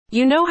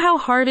You know how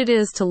hard it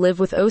is to live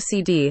with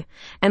OCD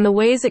and the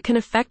ways it can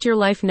affect your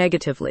life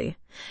negatively.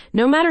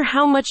 No matter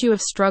how much you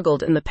have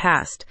struggled in the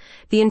past,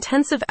 the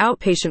intensive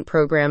outpatient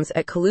programs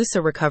at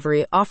Calusa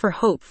Recovery offer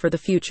hope for the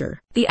future.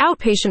 The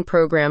outpatient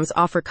programs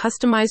offer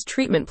customized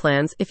treatment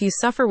plans if you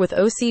suffer with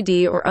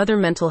OCD or other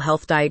mental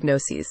health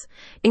diagnoses,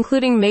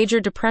 including major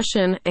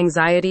depression,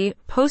 anxiety,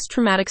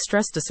 post-traumatic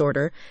stress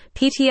disorder,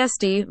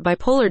 PTSD,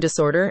 bipolar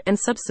disorder, and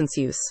substance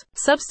use.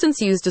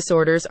 Substance use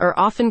disorders are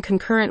often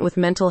concurrent with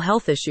mental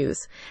health issues,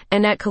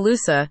 and at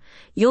Calusa,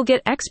 you'll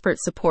get expert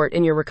support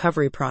in your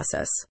recovery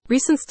process.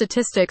 Recent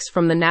statistics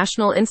from the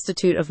National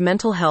Institute of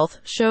Mental Health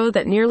show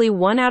that nearly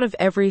 1 out of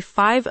every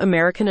 5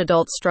 American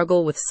adults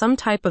struggle with some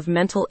type of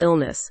mental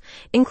illness,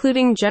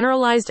 including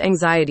generalized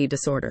anxiety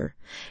disorder,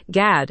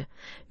 GAD,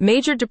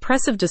 major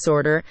depressive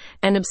disorder,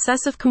 and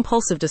obsessive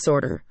compulsive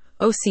disorder,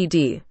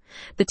 OCD.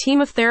 The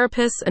team of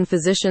therapists and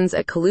physicians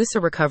at Calusa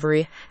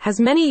Recovery has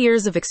many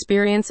years of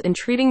experience in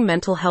treating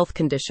mental health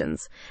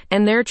conditions,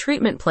 and their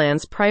treatment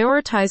plans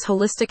prioritize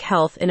holistic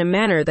health in a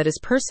manner that is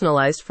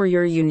personalized for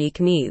your unique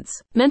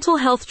needs. Mental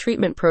health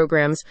treatment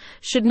programs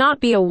should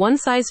not be a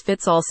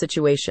one-size-fits-all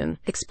situation,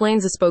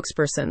 explains a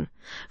spokesperson.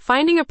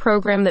 Finding a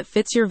program that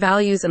fits your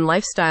values and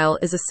lifestyle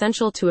is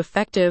essential to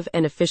effective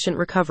and efficient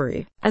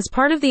recovery. As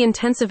part of the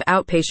intensive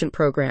outpatient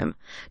program,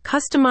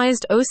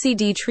 customized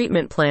OCD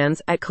treatment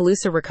plans at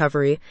Calusa Recovery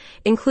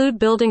include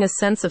building a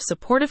sense of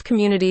supportive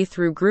community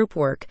through group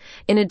work,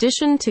 in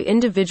addition to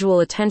individual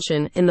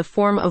attention in the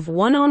form of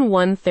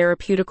one-on-one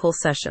therapeutical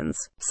sessions.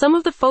 Some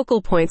of the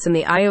focal points in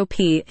the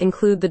IOP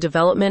include the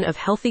development of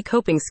healthy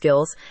coping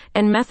skills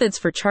and methods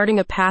for charting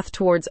a path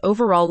towards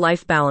overall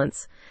life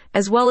balance,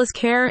 as well as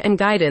care and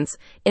guidance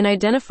in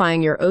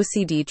identifying your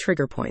OCD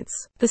trigger points.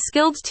 The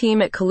skilled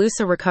team at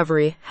Calusa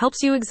Recovery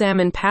helps you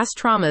examine past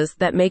traumas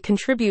that may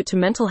contribute to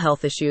mental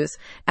health issues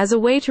as a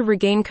way to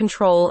regain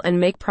control and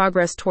make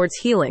progress towards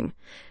healing.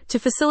 To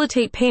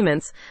facilitate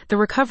payments, the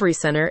Recovery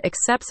Center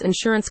accepts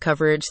insurance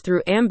coverage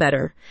through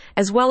Ambetter,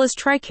 as well as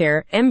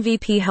TRICARE,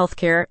 MVP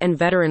Healthcare, and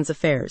Veterans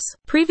Affairs.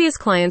 Previous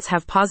clients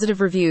have positive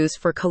reviews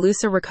for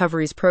Calusa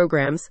Recovery's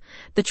programs.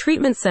 The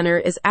treatment center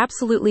is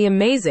absolutely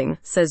amazing,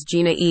 says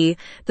Gina E.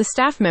 The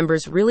staff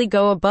members really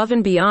go above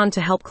and beyond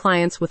to help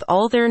clients with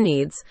all their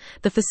needs.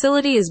 The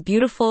facility is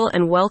beautiful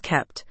and well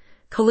kept.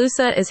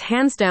 Calusa is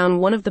hands down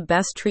one of the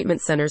best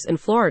treatment centers in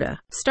Florida.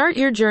 Start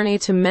your journey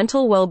to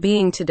mental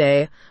well-being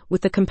today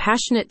with the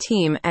compassionate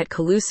team at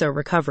Calusa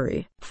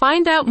Recovery.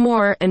 Find out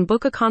more and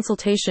book a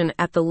consultation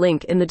at the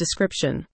link in the description.